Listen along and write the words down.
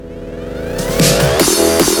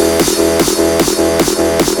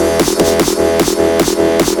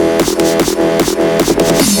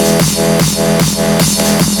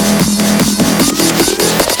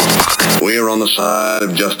side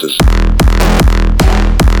of justice.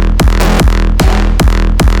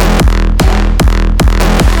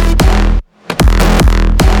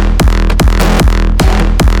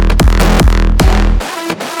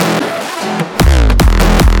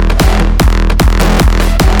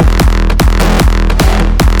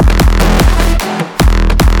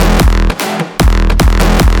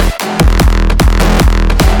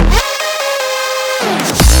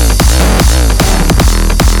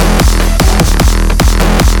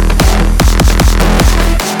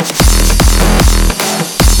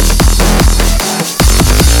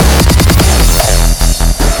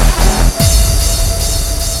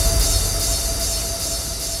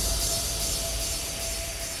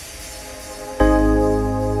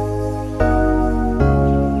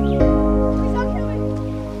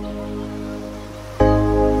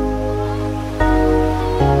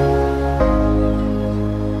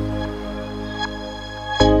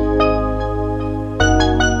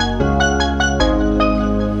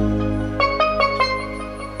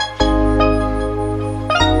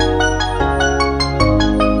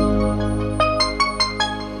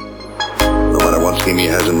 Scheme he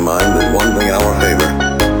has in mind, there's one thing in our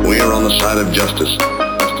favor. We are on the side of justice.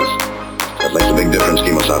 That makes a big difference,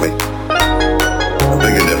 Kimosabe. A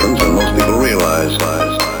bigger difference than most people realize.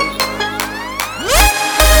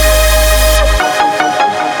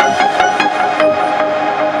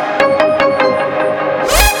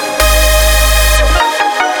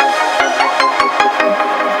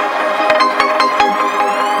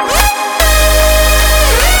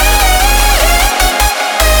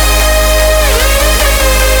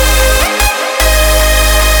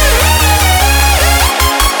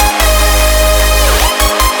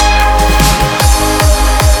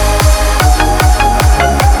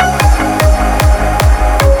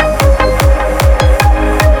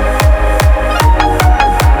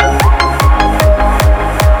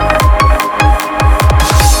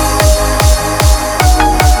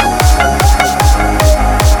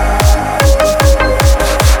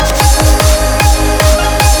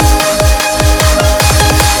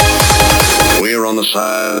 On the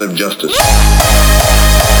side of justice.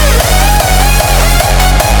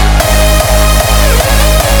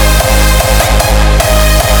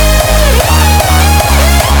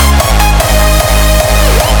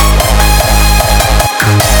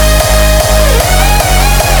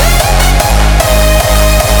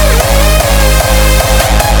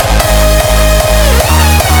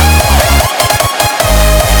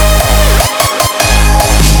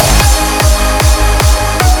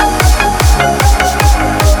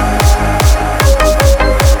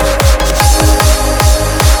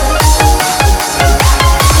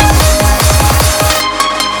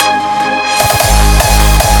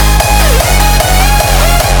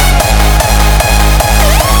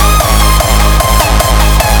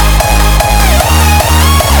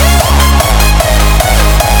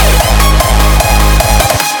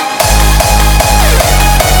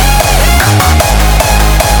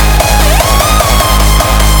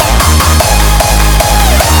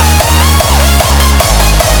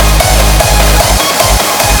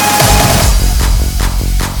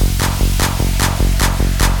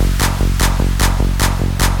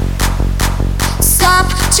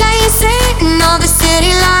 Chasing all the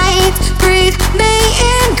city lights. Breathe me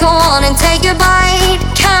in, go on and take a bite.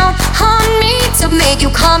 Count on me to make you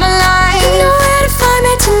come alive. You know where to find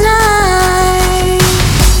me tonight.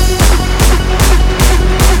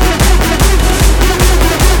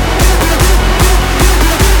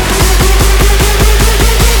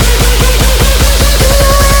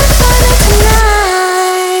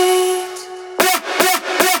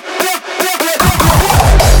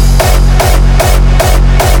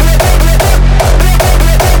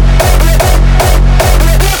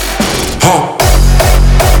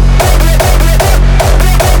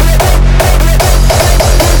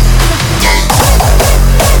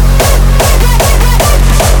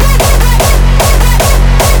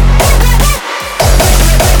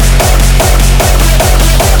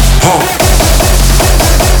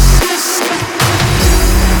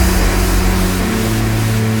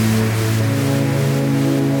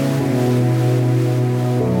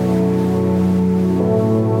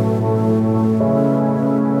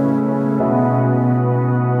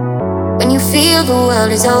 Feel the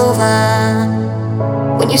world is over.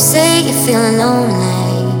 When you say you're feeling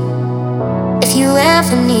lonely. If you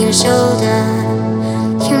ever need a shoulder,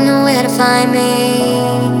 you know where to find me.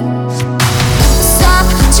 Stop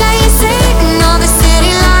chasing all the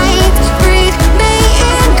city lights. Breathe me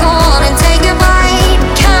in, go on and take a bite.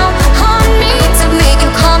 Count on me to make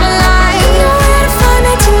you come alive. You know where to find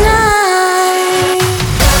me tonight.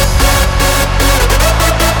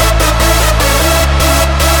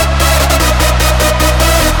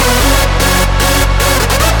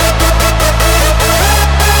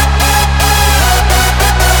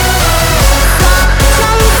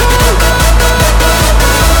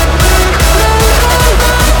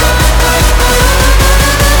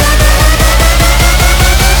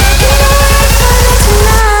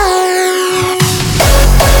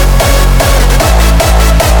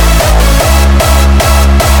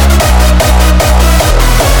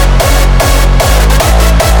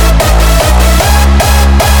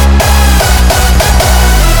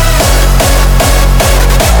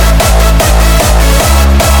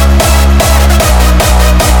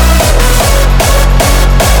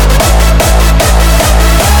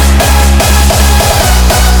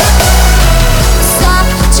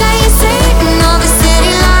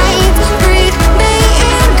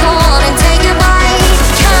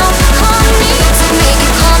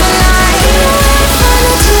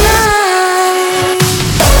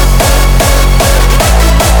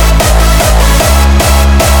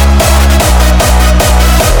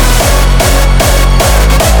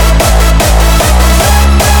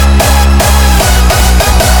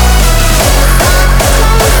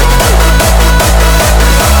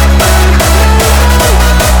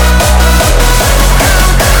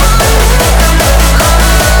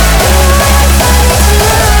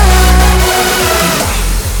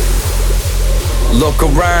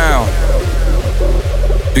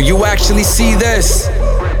 Do you actually see this?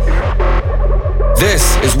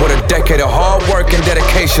 This is what a decade of hard work and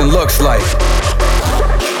dedication looks like.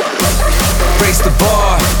 Raise the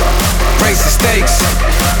bar, raise the stakes,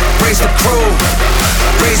 raise the crew,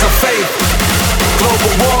 raise our faith.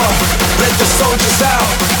 Global war, let the soldiers out.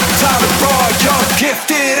 Time to brawl, young,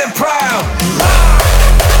 gifted, and proud.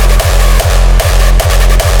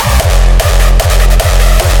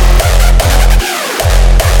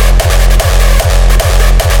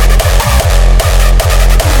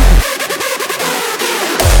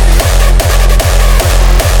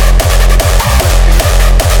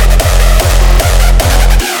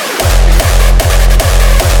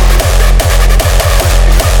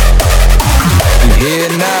 Here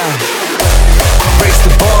now, raise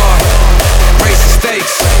the bar, raise the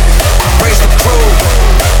stakes, raise the crew,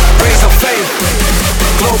 raise our faith.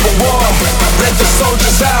 Global war, let the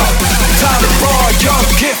soldiers out. Time to brawl, young,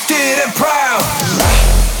 gifted, and proud.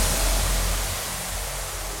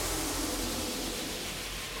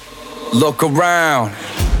 Look around.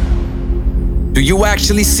 Do you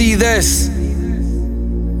actually see this?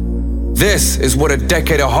 This is what a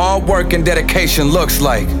decade of hard work and dedication looks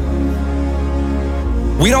like.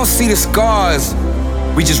 We don't see the scars,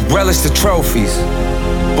 we just relish the trophies.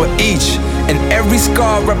 But each and every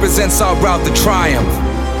scar represents our route to triumph.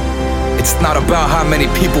 It's not about how many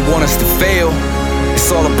people want us to fail,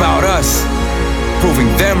 it's all about us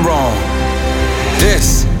proving them wrong.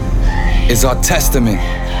 This is our testament.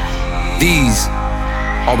 These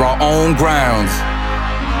are our own grounds.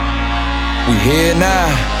 We here now,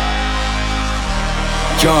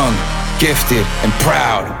 young, gifted, and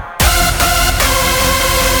proud.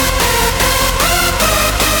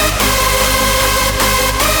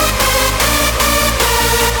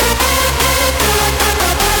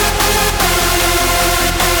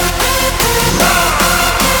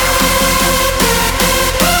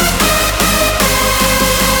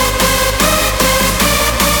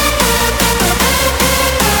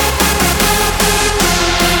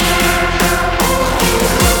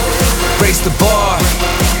 Raise the bar,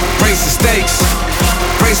 raise the stakes,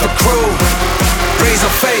 raise the crew, raise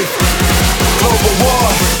our faith. Global war,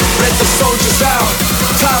 let the soldiers out.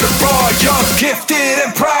 Time to brawl, young, gifted,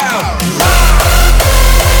 and proud.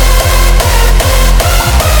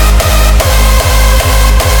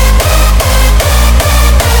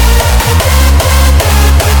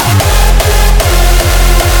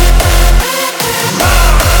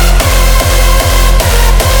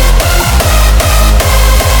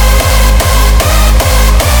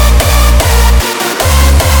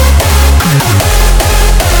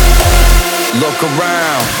 Look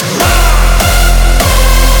around.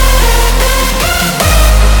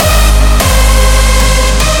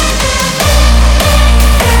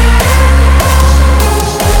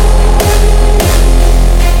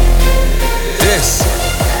 This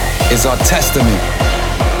is our testament.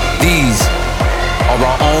 These are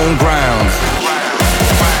our own grounds.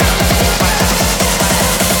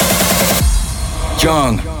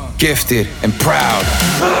 Young, gifted, and proud.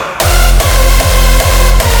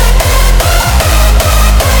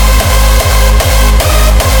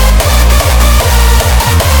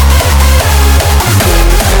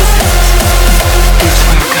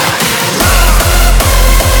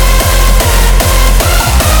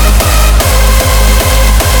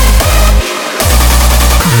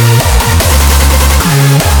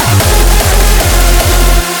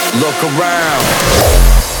 Look around.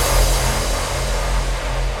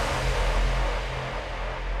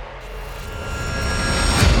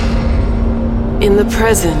 In the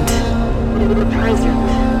present,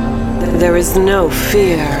 there is no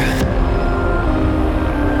fear,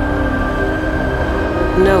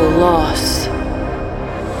 no loss.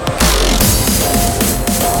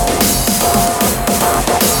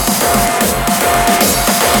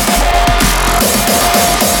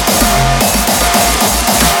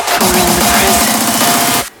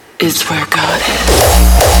 Is where God is.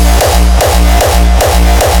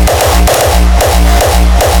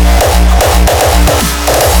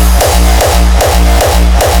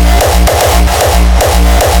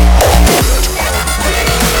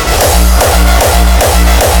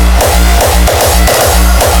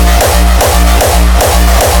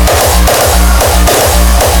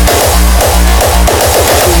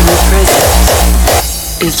 In the present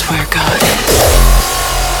is where God is.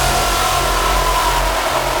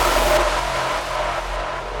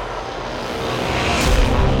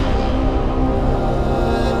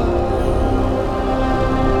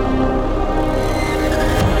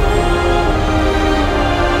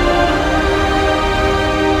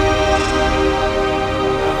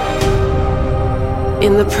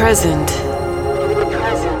 In the present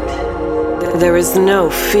There is no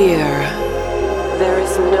fear. There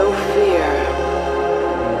is no fear.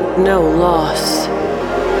 No loss.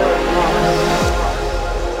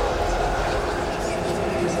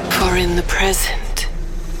 For in the present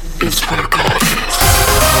is where God is.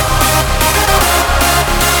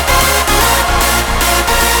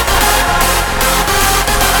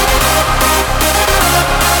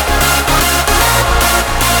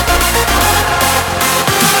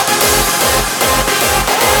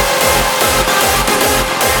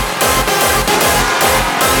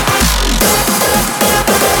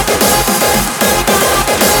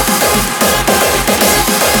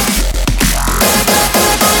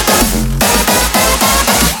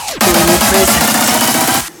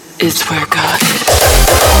 Is where God is.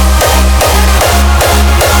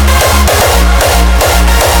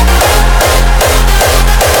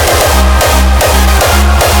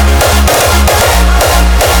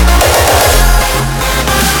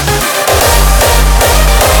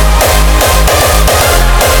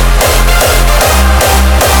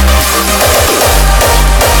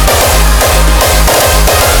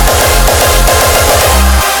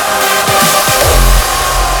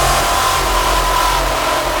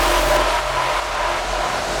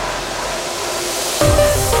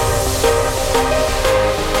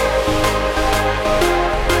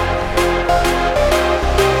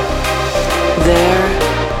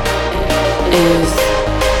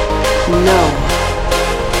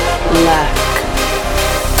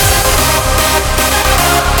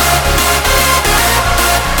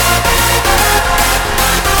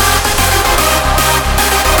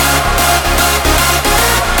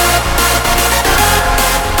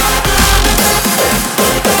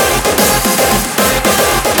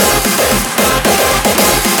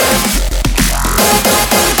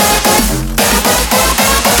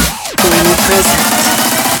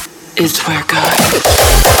 Is where God is.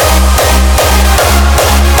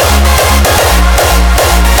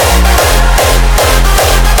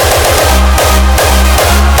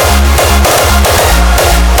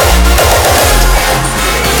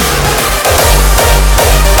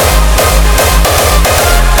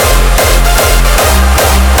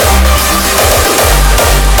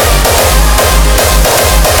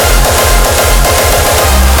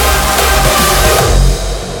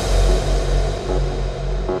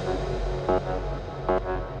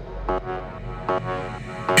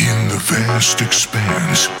 Vast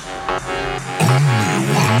expanse, only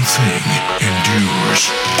one thing endures.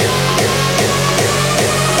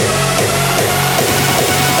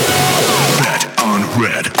 Bet on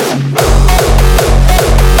red.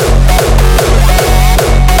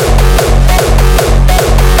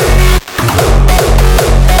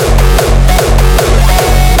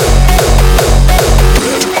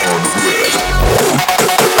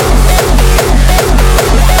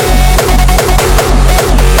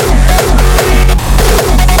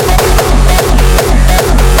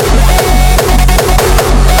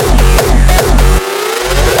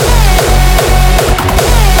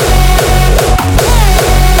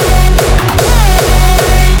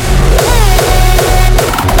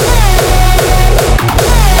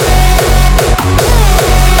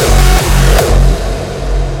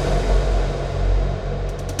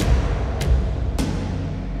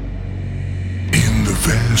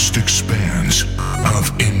 Vast expanse of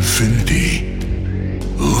infinity,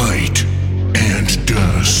 light and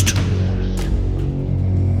dust.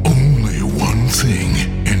 Only one thing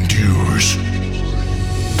endures.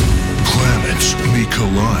 Planets may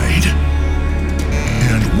collide,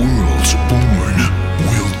 and worlds born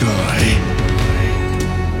will die.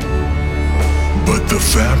 But the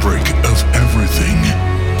fabric of everything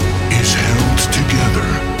is held together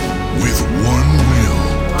with one will,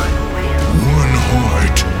 one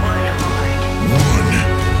heart, one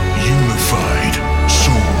unified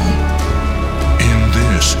soul. In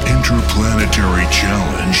this interplanetary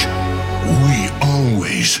challenge, we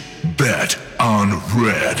always bet on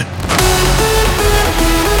red.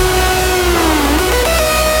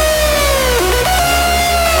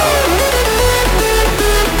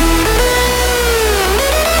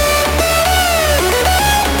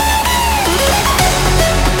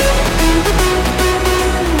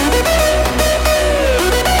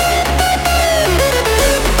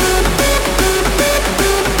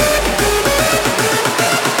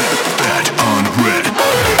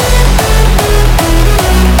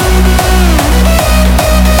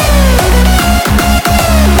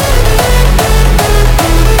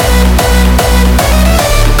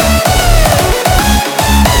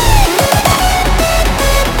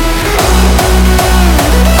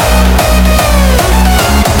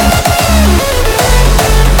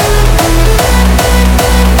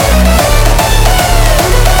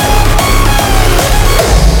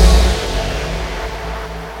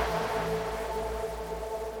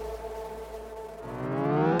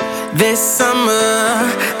 This summer,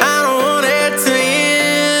 I don't want it to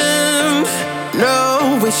end.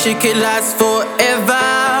 No, wish it could last forever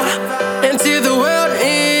until the world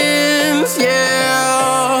ends,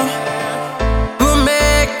 yeah. We'll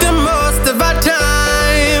make the most of our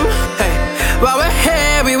time. Hey, while we're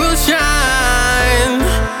here, we will shine.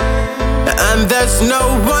 And there's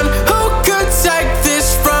no one who could take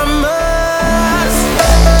this from us.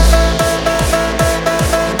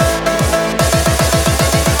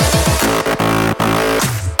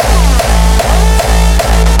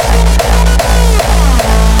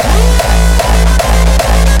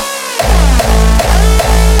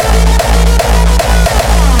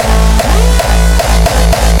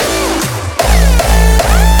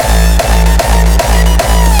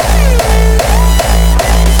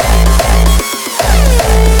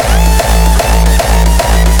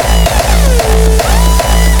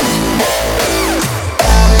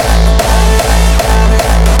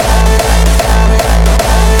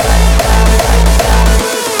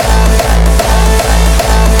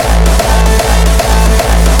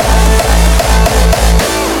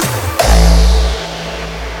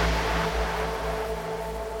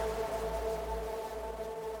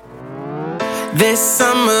 This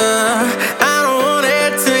summer, I don't want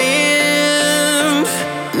it to end.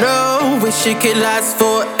 No, wish it could last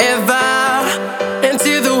forever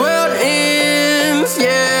until the world ends,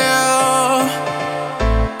 yeah.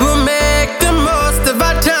 We'll make the most of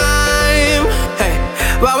our time. Hey,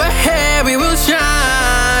 while we're here, we will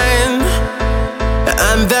shine.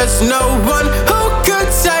 And there's no one who could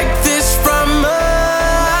take this from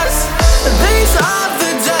us. These are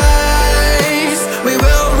the days we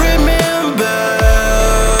will remember.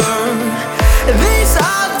 These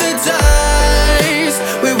are the days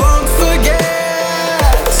we won't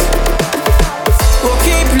forget. We'll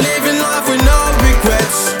keep living life with no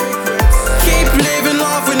regrets. Keep living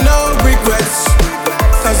life with no regrets.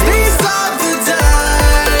 'Cause these are the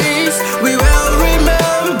days we will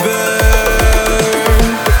remember.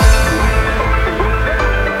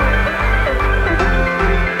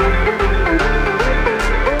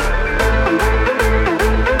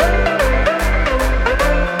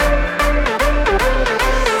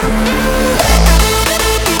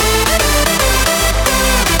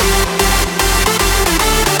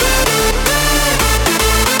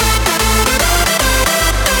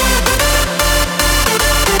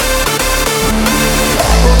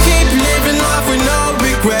 We'll keep living life with no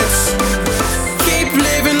regrets. Keep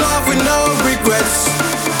living life with no regrets.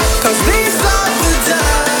 'Cause these are the days.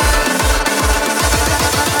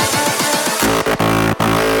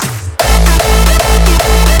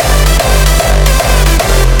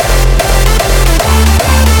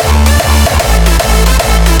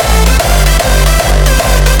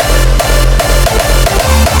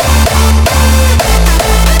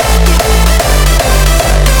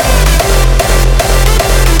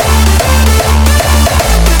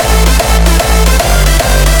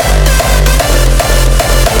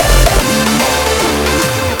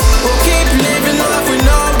 We'll keep living life with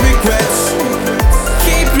no regrets.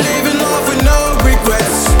 Keep living life with no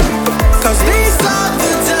regrets. 'Cause these are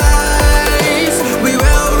the days we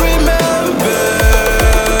will remember.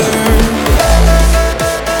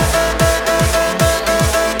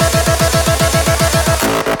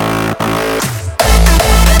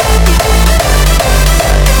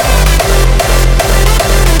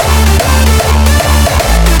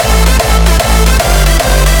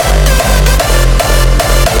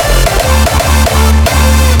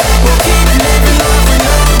 We'll keep living life with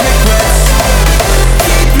no regrets.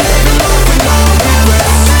 Keep living life with no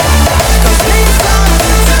regrets. 'Cause these are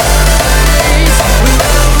the days we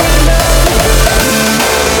will remember.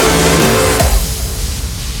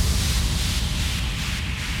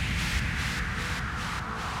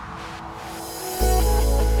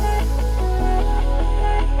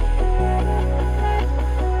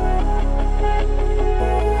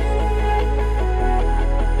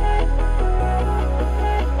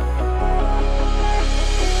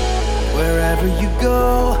 Wherever you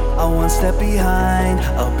go, I'm one step behind.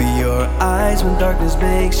 I'll be your eyes when darkness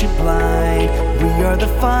makes you blind. We are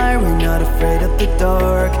the fire, we're not afraid of the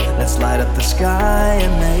dark. Let's light up the sky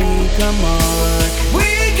and make a mark.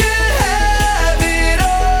 We can have it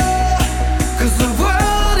all, 'cause the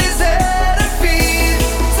world is at our feet.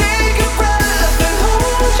 Take a breath and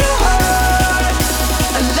hold your heart,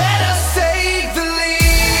 and let us take the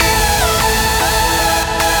lead.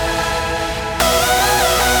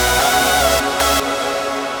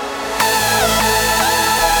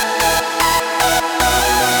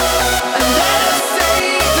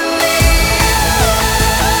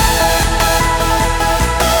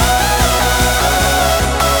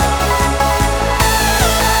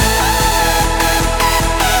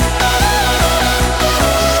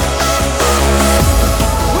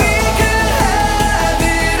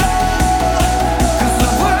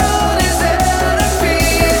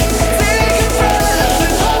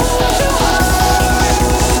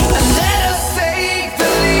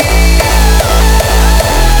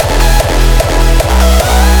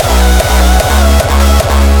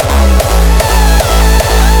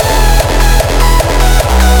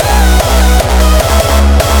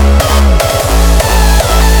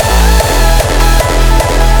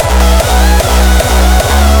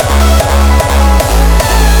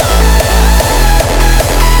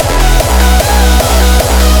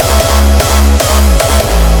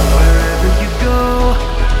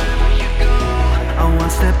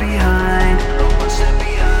 step behind.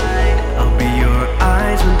 I'll be your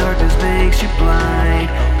eyes when darkness makes you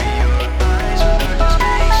blind.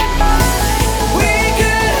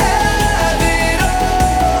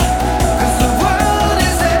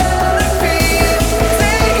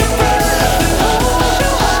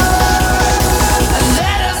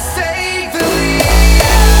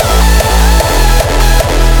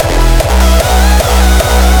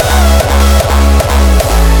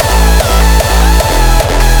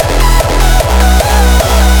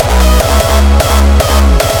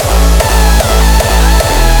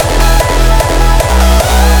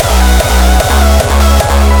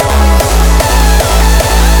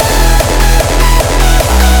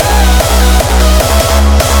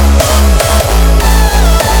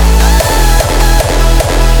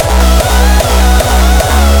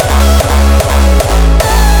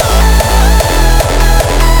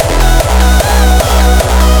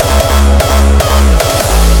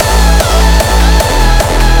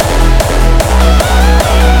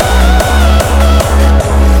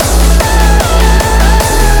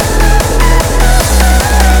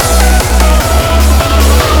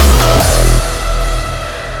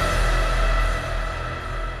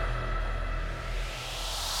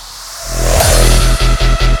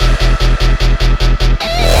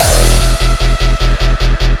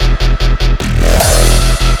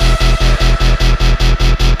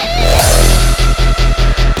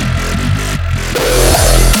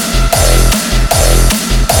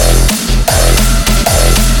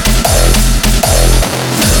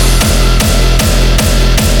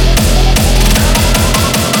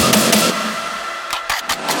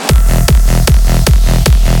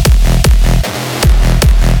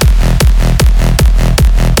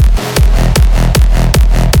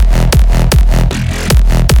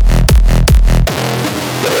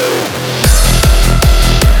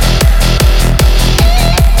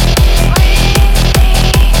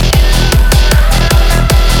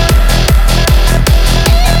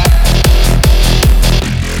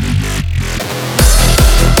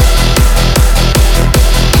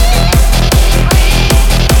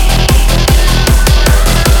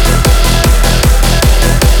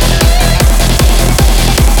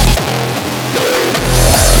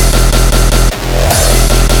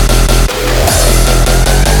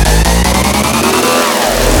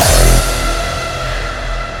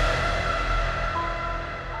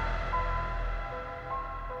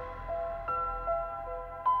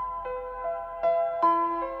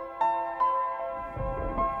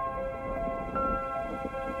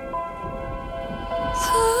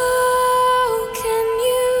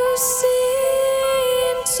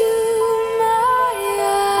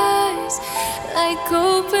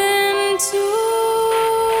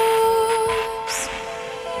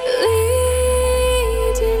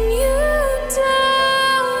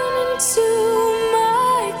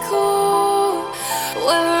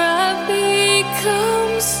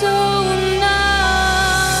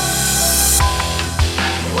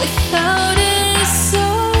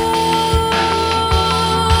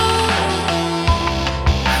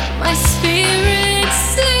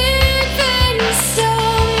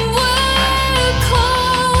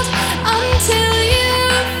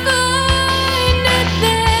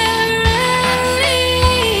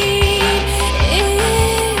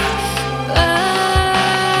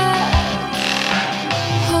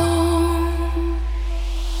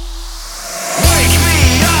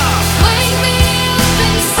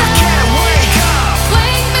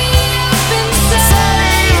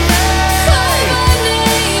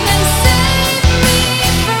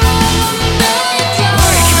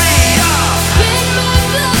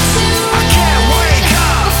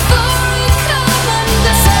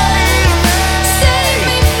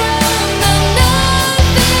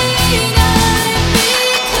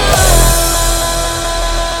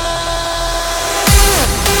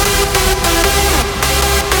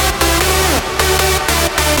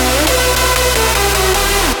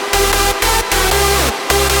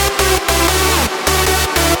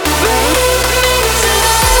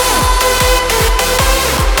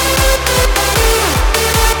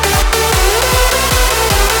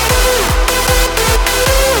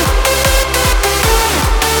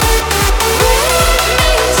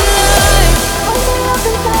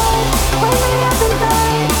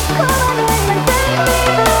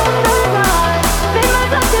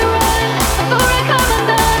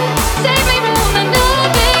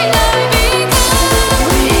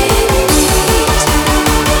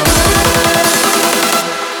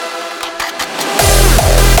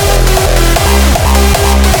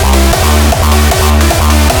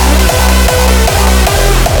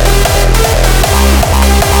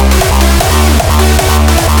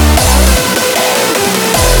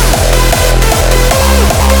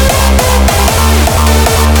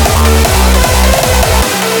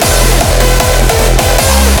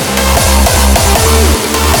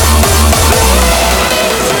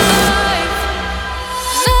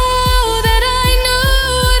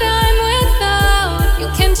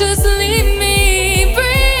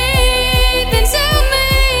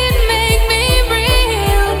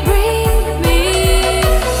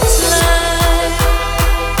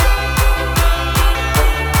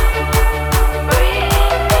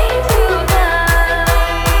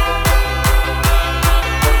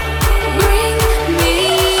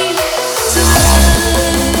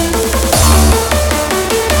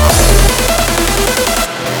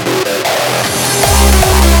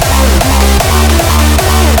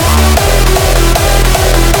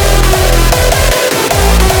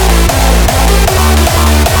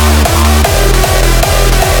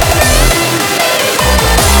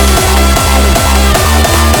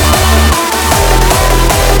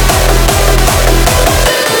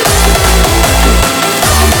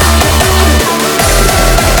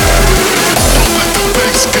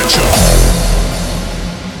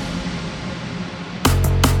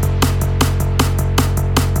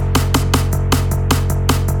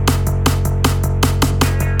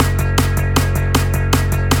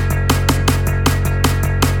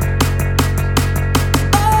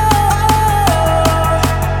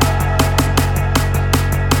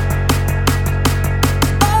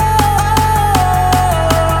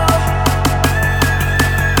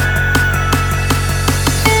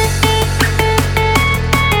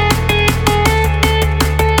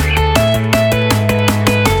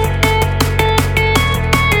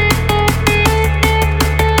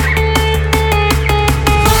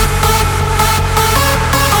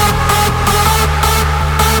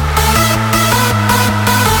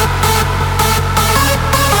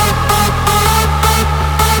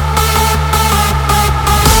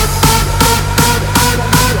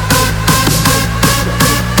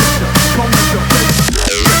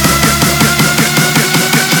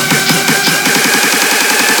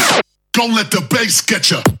 Don't let the bass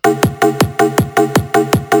get ya.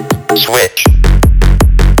 Switch.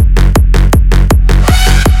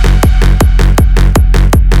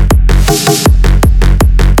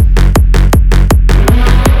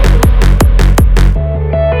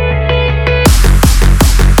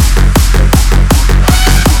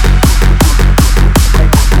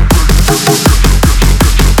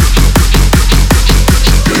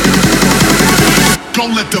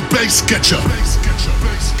 Don't let the bass get ya.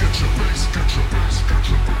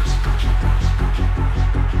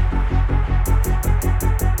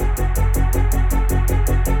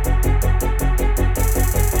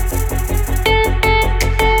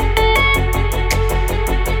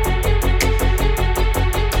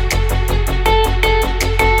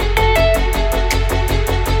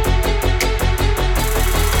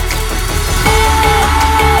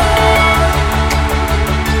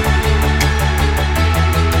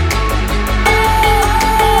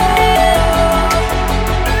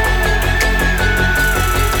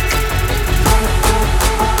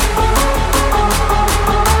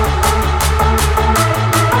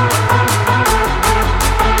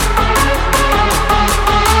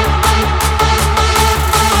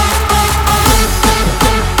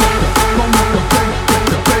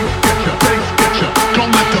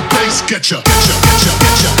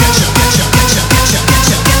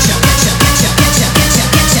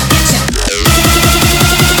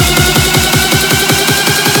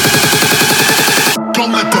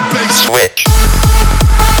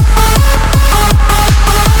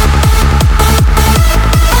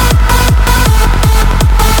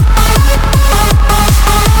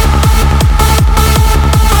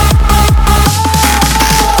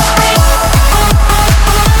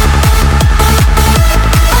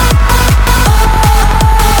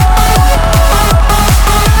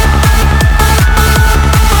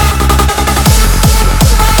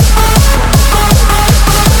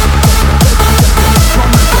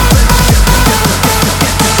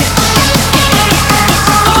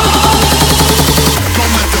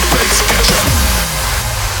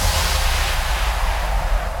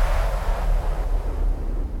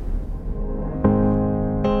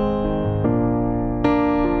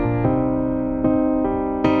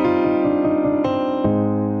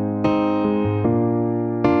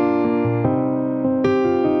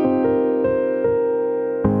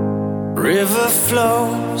 River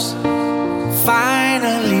flows,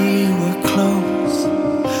 finally we're close.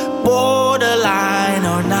 Borderline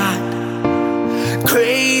or not,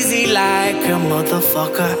 crazy like a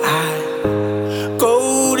motherfucker. I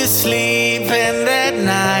go to sleep and at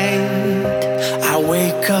night I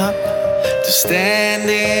wake up to stand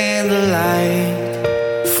in the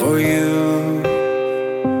light for you.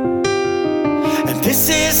 And this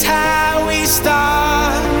is how we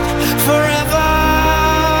start forever.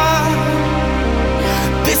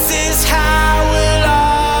 This is how we'll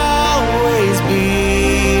always be.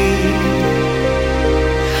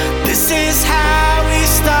 This is how we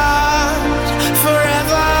start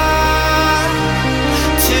forever.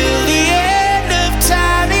 Till the end of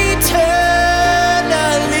time eternally.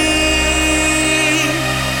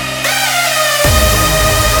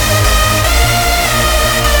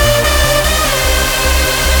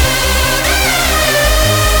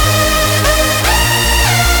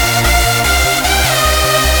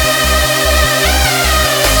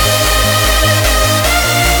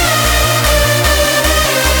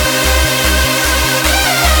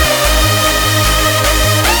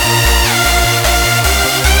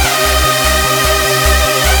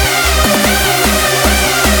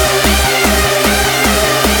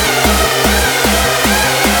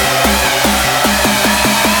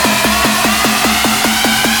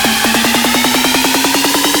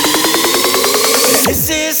 This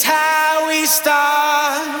is how we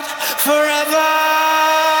start forever.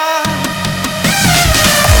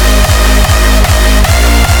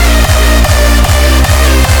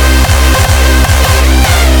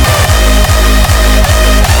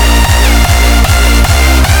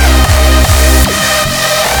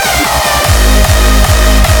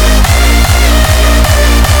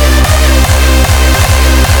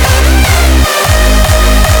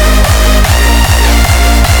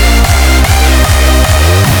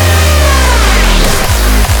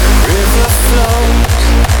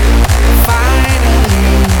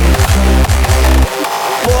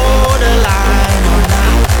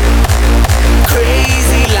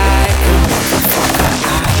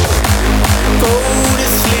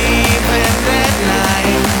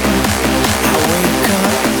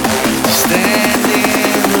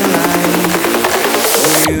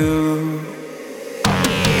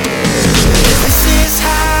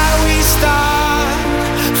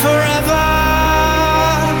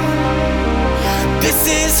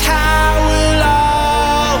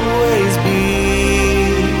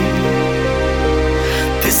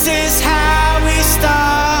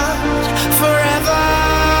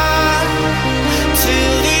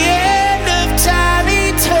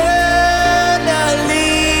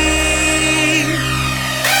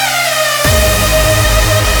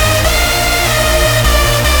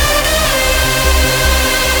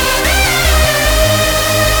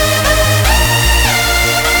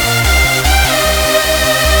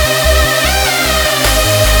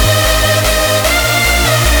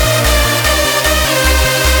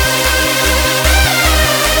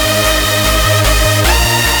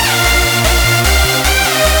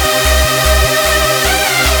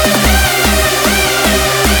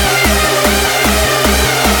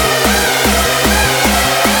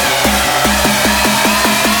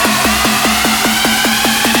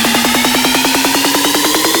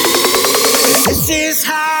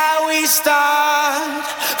 start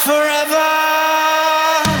forever.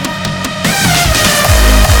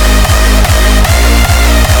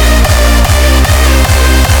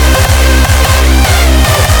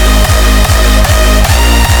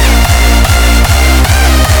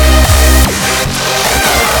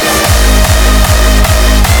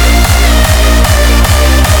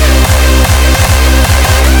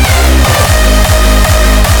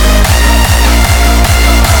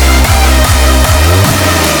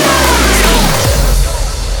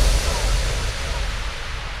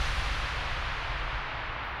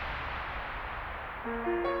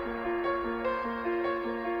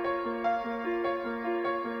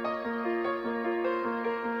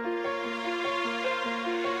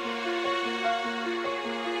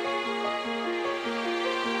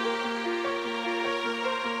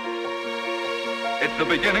 It's the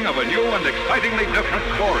beginning of a new and excitingly different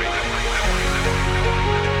story.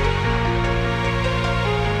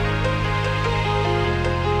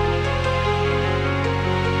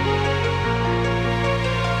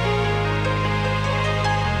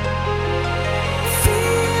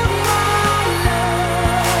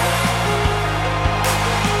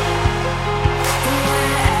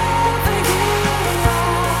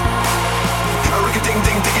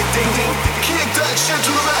 Kick that shit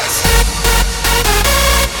to the max.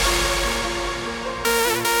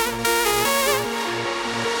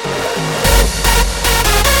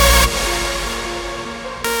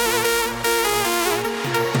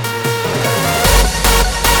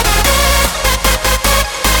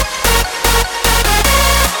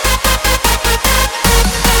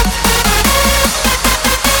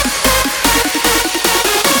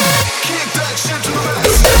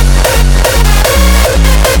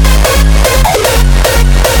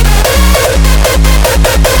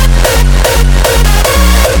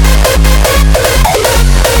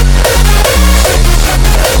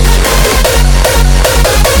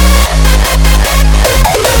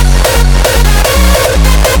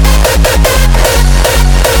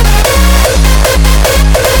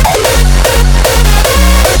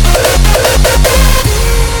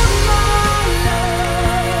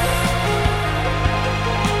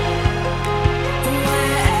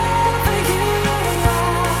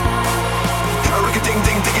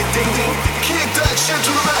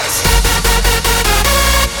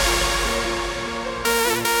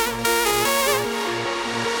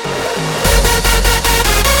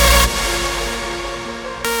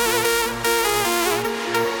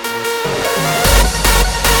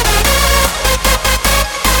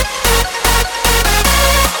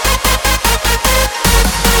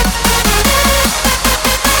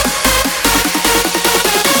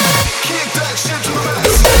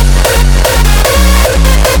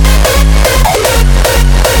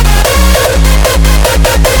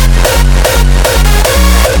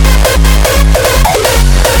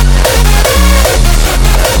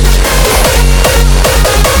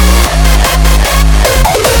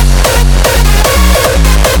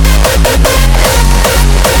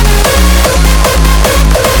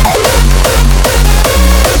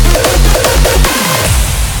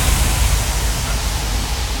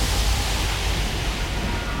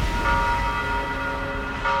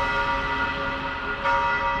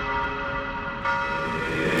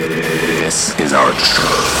 This is our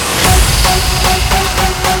church.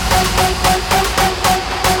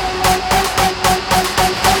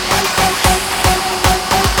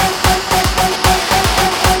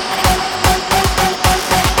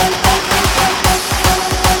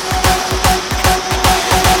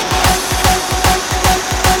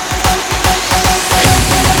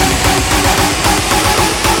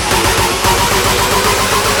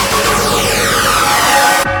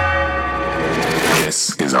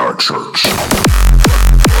 This is our church.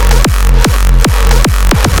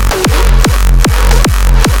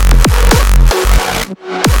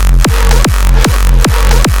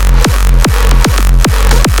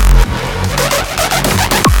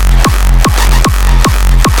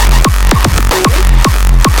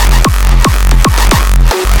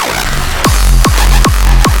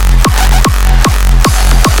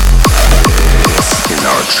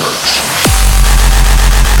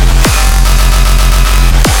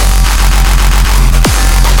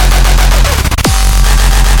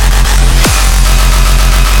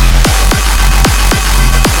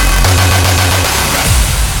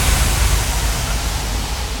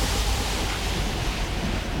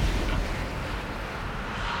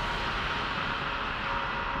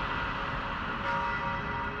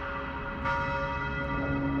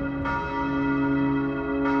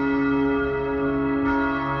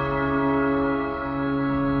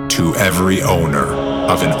 To every owner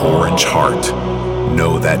of an orange heart,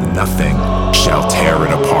 know that nothing shall tear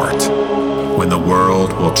it apart. When the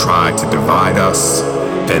world will try to divide us,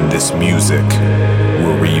 then this music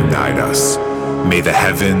will reunite us. May the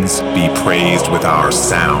heavens be praised with our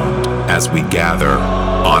sound as we gather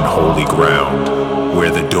on holy ground,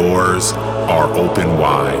 where the doors are open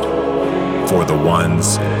wide for the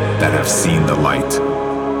ones that have seen the light.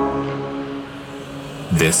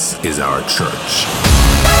 This is our church.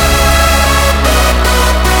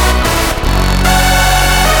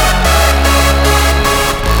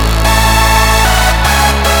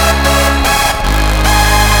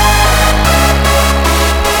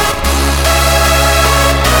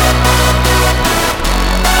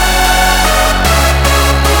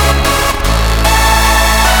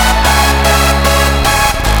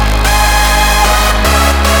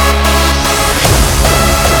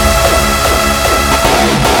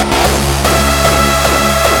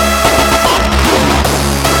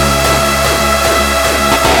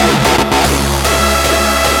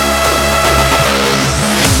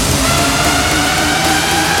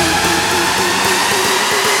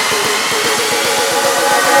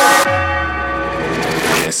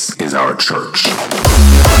 Our church.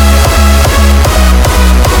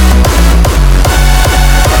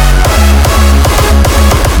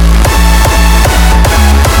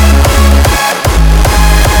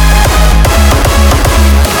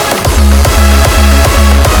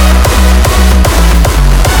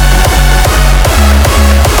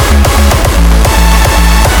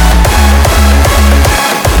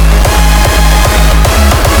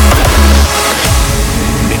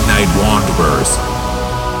 Midnight wanderers,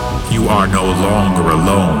 you are no longer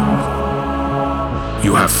alone.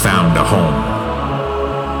 You have found a home.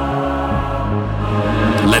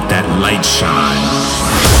 Let that light shine.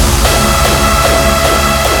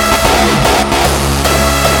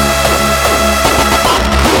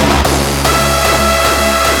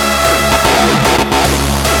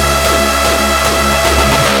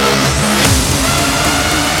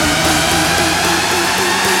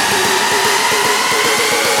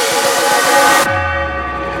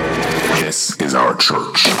 This is our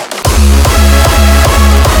church.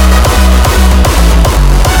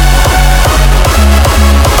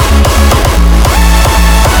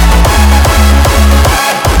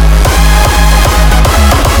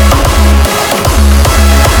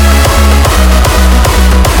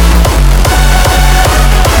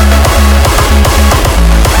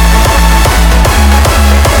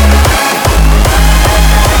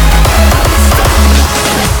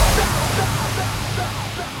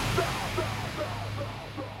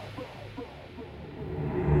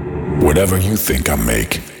 Whatever you think I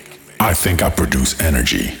make, I think I produce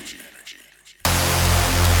energy.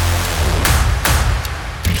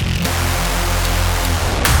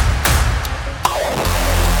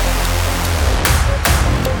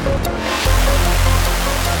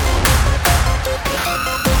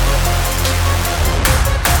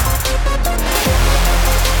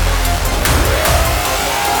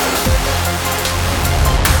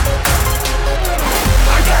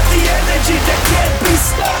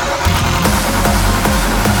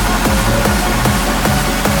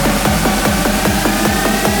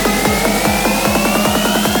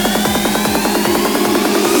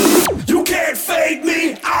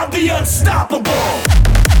 Unstoppable.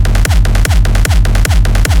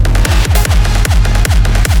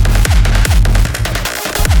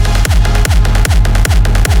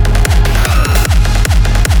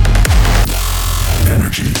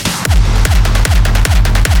 Energy.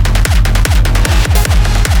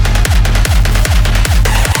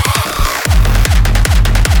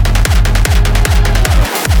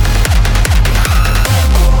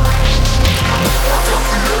 I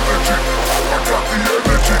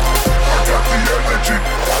got the energy.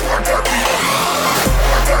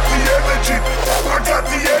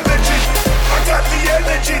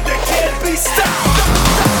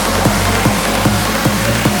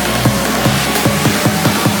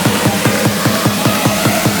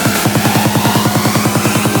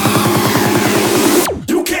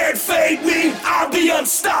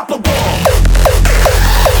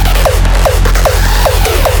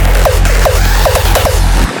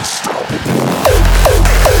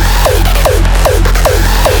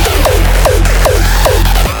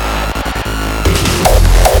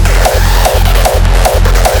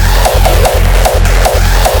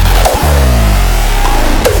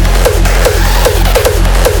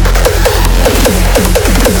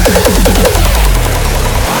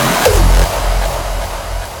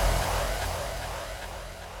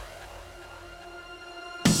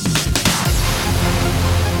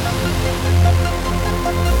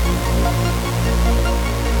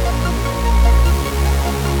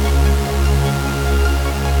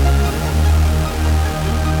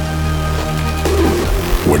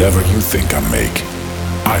 think I make?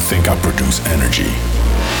 I think I produce energy.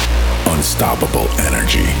 Unstoppable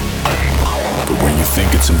energy. But when you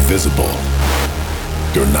think it's invisible,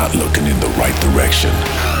 you're not looking in the right direction.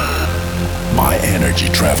 My energy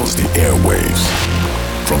travels the airwaves,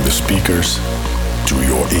 from the speakers to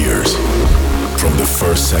your ears, from the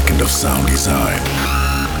first second of sound design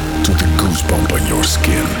to the goosebump on your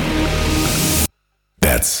skin.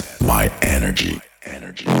 That's my energy.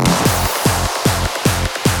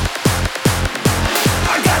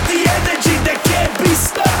 I got the energy that can't be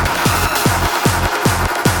stopped.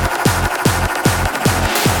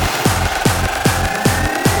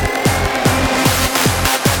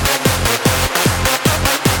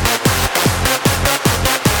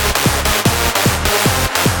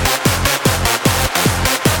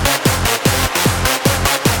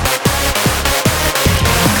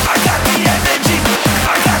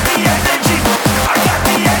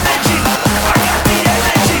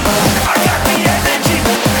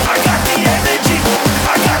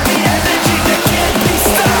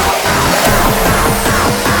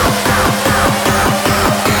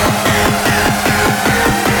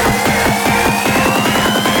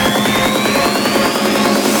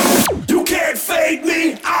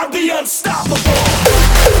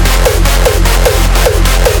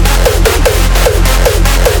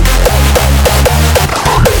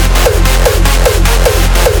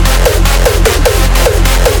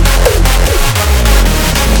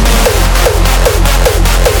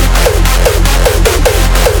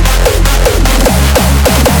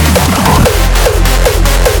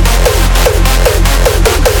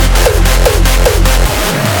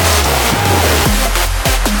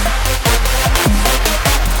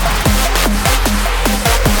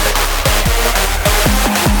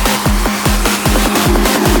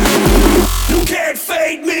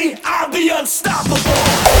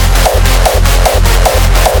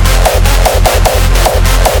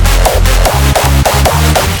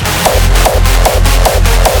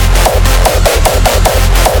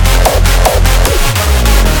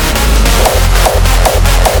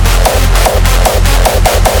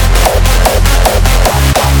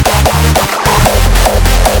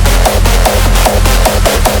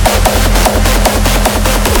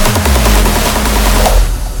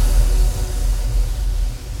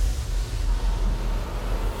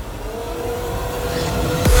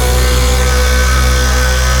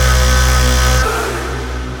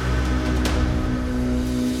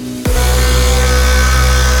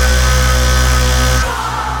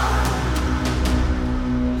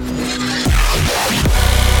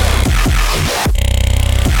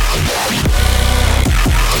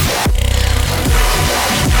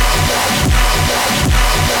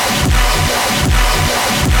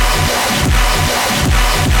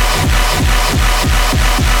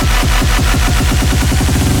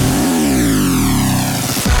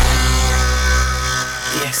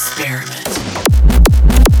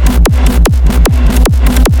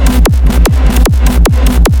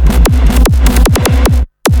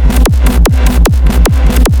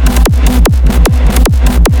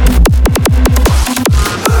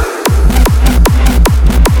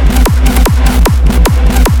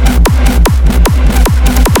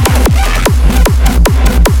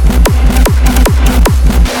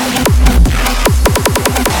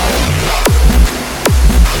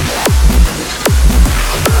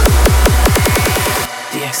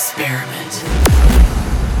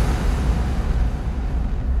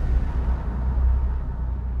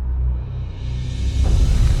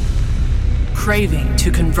 Craving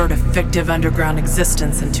to convert a fictive underground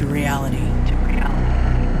existence into reality.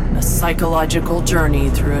 A psychological journey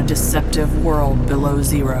through a deceptive world below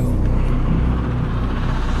zero.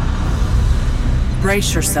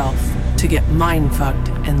 Brace yourself to get mind-fucked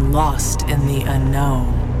and lost in the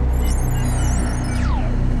unknown.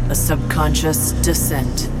 A subconscious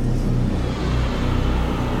descent.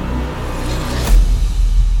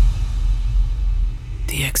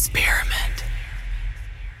 The experiment.